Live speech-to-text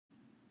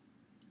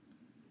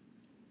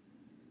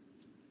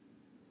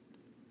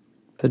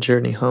The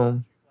journey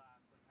home.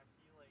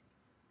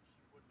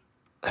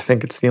 I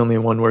think it's the only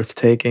one worth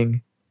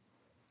taking.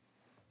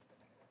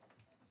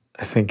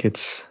 I think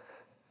it's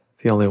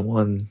the only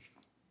one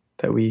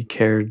that we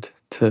cared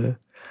to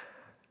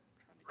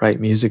write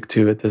music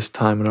to at this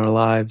time in our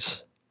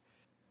lives,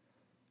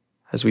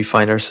 as we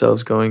find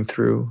ourselves going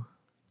through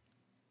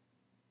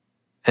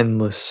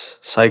endless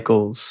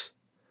cycles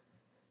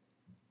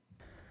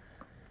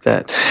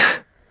that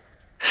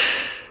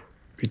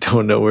we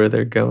don't know where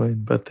they're going,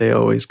 but they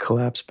always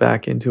collapse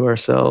back into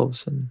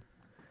ourselves. And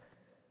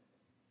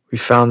we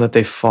found that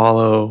they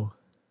follow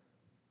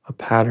a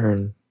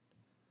pattern,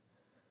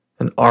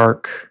 an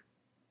arc,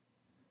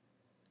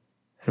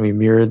 and we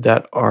mirrored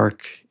that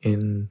arc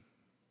in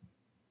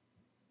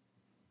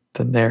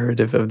the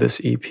narrative of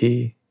this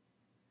EP.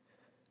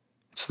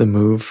 It's the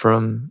move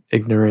from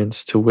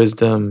ignorance to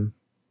wisdom,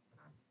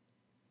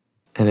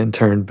 and in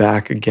turn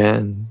back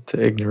again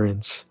to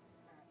ignorance.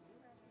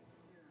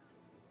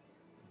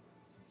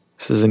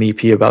 This is an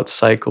EP about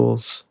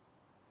cycles,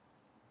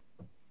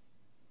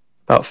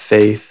 about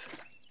faith,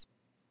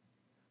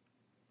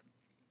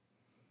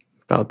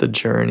 about the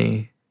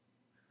journey.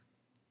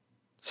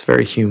 It's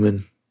very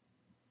human.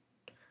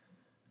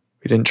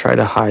 We didn't try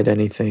to hide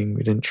anything.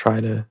 We didn't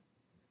try to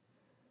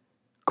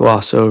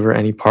gloss over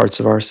any parts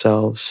of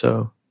ourselves.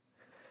 So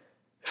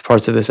if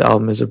parts of this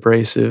album is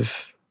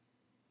abrasive,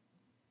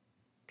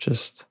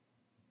 just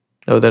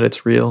know that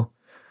it's real.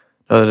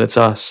 Know that it's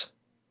us.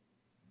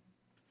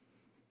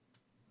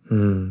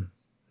 Know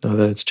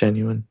that it's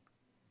genuine.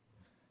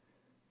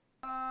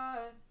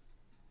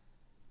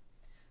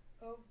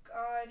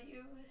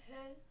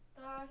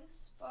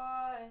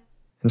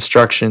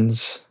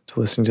 Instructions to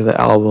listening to the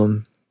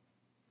album.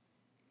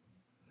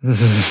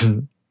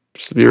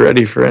 Just be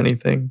ready for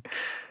anything.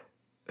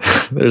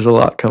 There's a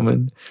lot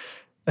coming,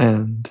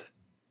 and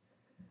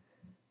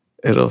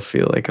it'll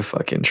feel like a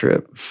fucking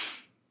trip.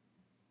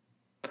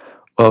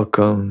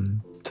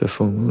 Welcome to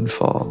Full Moon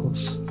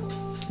Falls.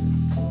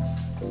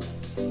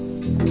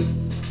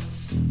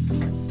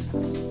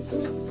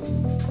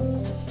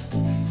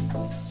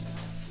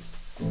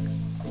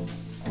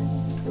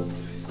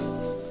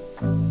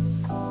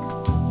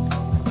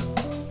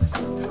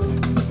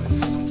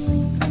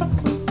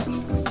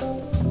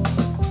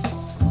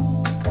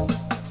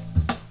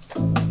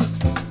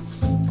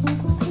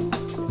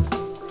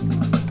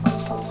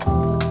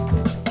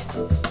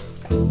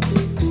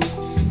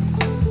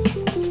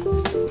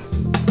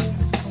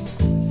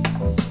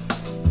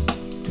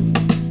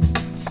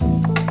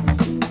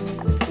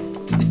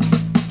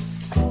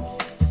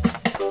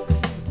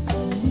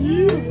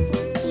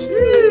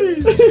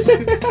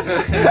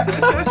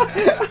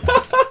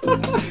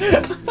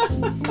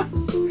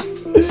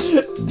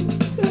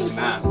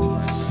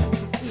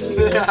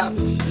 Snapped.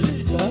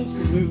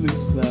 Absolutely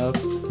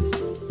snapped.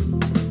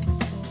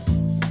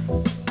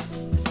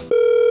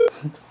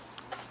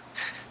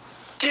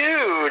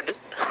 Dude!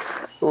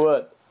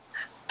 What?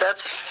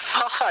 That's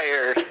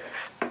fire!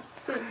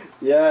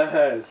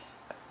 Yes.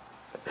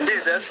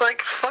 Dude, that's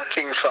like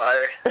fucking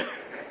fire.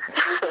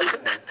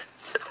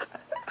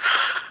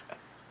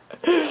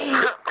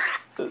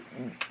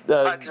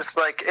 I'm just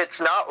like,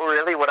 it's not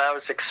really what I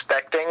was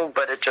expecting,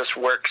 but it just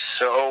works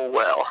so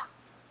well.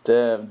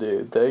 Damn,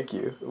 dude, thank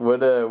you. What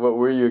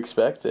were you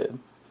expecting?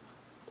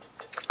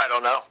 I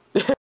don't know.